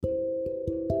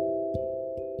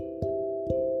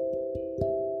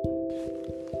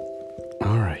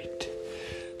All right.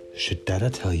 Should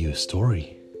Dada tell you a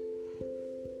story?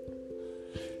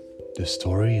 The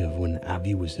story of when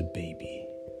Abby was a baby.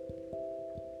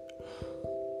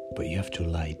 But you have to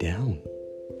lie down.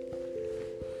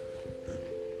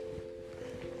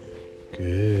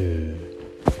 Good.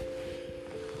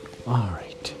 All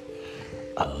right.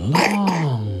 A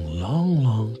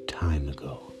long time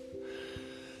ago,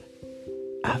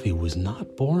 Abby was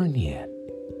not born yet.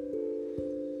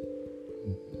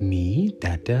 Me,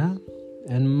 Dada,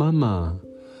 and Mama,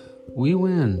 we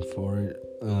went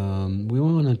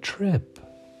on a trip.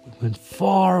 We went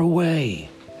far away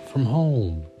from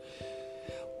home.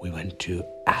 We went to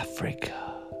Africa.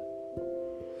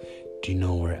 Do you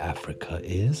know where Africa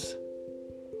is?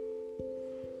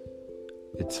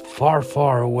 It's far,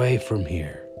 far away from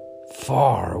here.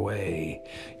 Far away.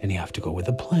 And you have to go with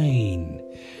a plane.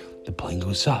 The plane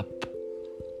goes up.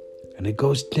 And it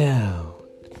goes down.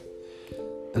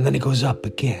 And then it goes up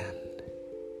again.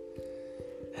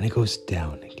 And it goes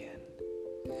down again.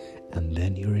 And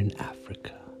then you're in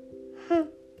Africa.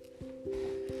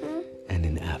 And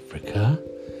in Africa,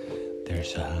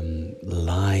 there's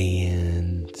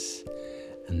lions.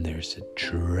 And there's a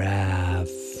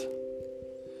giraffe.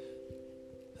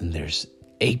 And there's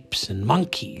apes and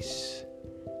monkeys.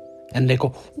 And they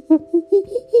go...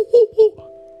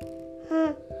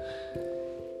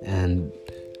 And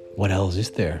what else is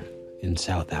there in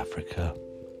South Africa?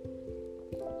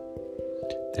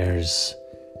 There's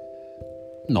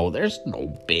no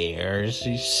bears,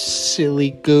 you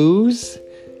silly goose.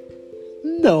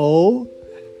 No.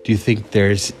 Do you think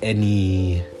there's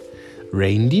any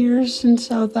reindeers in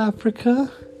South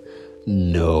Africa?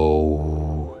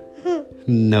 No.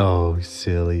 No,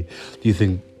 silly. Do you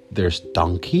think there's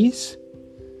donkeys?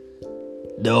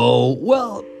 No.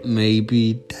 Well,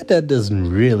 maybe. Dada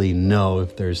doesn't really know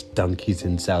if there's donkeys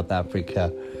in South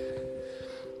Africa.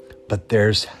 But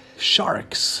there's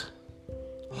sharks.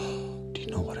 Do you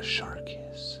know what a shark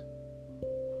is?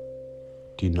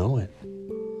 Do you know it?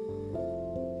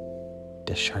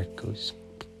 The shark goes...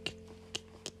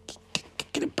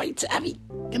 Gonna bite Abby.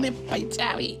 Gonna bite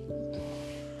Abby.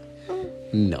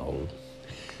 No.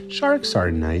 Sharks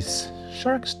are nice.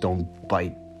 Sharks don't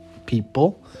bite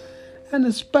people. And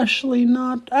especially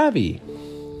not Abby.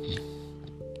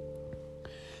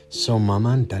 So Mama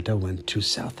and Dada went to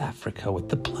South Africa with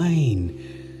the plane,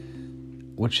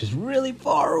 which is really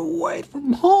far away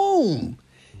from home.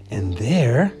 And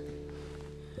there,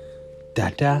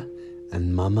 Dada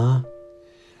and Mama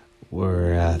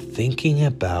were thinking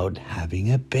about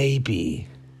having a baby.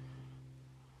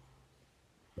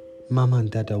 Mama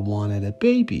and Dada wanted a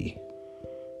baby.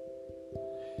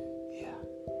 Yeah.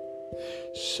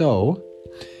 So...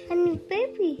 And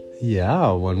baby.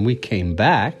 Yeah, when we came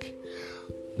back,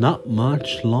 not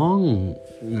much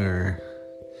longer.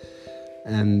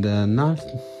 And not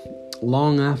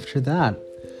long after that,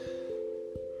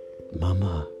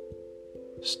 Mama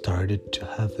started to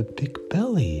have a big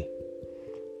belly.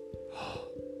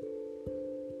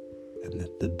 And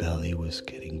that the belly was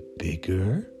getting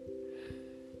bigger.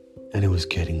 And it was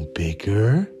getting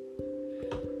bigger.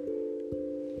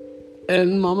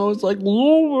 And Mama was like,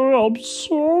 "Look, I'm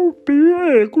so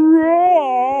big."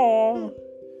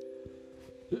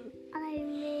 I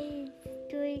made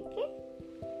drinking.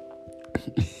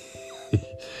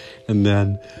 And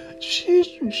then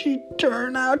she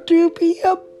turned out to be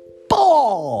a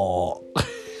ball.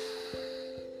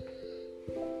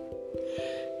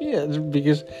 Yeah,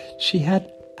 because she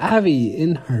had Abby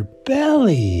in her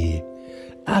belly.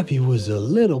 Abby was a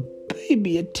little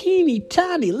baby, a teeny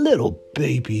tiny little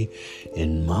baby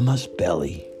in Mama's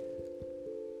belly.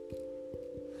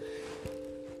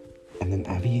 And then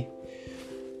Abby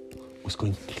was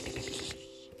going...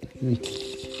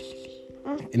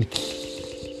 And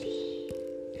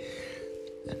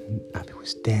Abby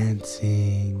was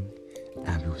dancing.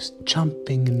 Abby was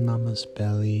jumping in Mama's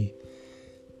belly.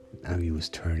 Abby was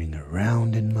turning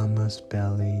around in Mama's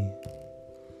belly.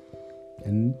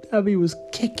 And Abby was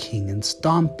kicking and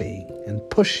stomping and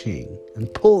pushing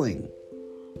and pulling.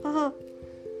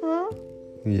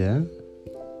 Yeah?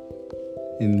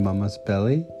 In Mama's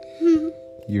belly.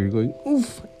 You're going,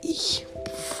 oof, eesh,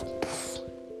 poof, poof.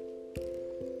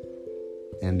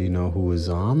 And you know who was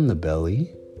on the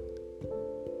belly?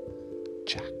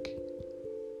 Jack.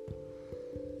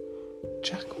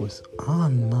 Jack was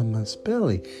on Mama's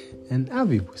belly, and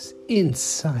Abby was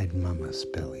inside Mama's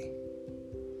belly.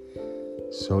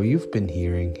 So you've been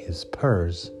hearing his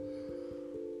purrs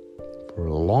for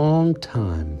a long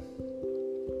time.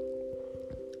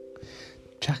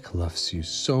 Jack loves you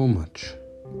so much.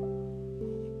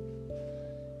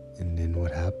 And then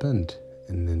what happened?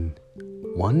 And then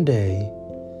one day,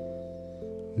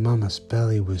 Mama's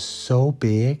belly was so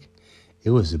big,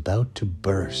 it was about to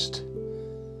burst.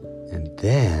 And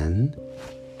then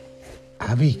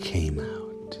Abby came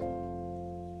out.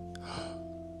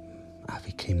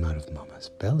 Abby came out of Mama's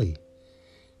belly.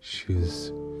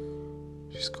 She's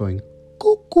going,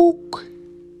 "Cook."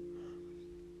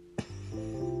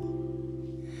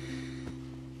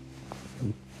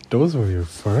 Those were your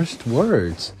first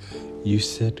words. You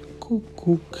said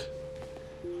 "cook."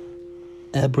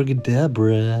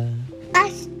 Abracadabra.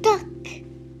 I'm stuck.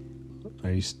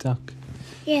 Are you stuck?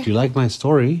 Yeah. Do you like my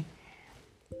story?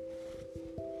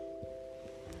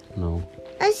 No.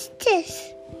 What's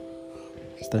this?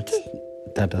 That's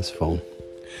Dada's phone.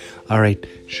 All right.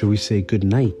 Should we say good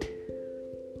night?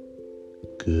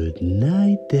 Good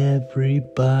night,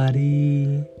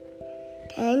 everybody.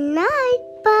 Good night,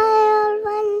 bye,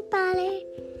 one body.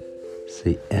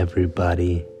 Say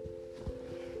everybody.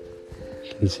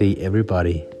 Can you say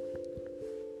everybody?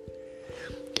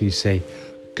 Can you say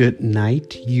good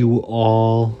night, you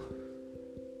all?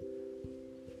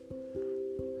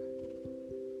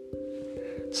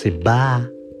 Say bye.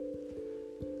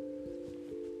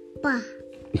 Bye.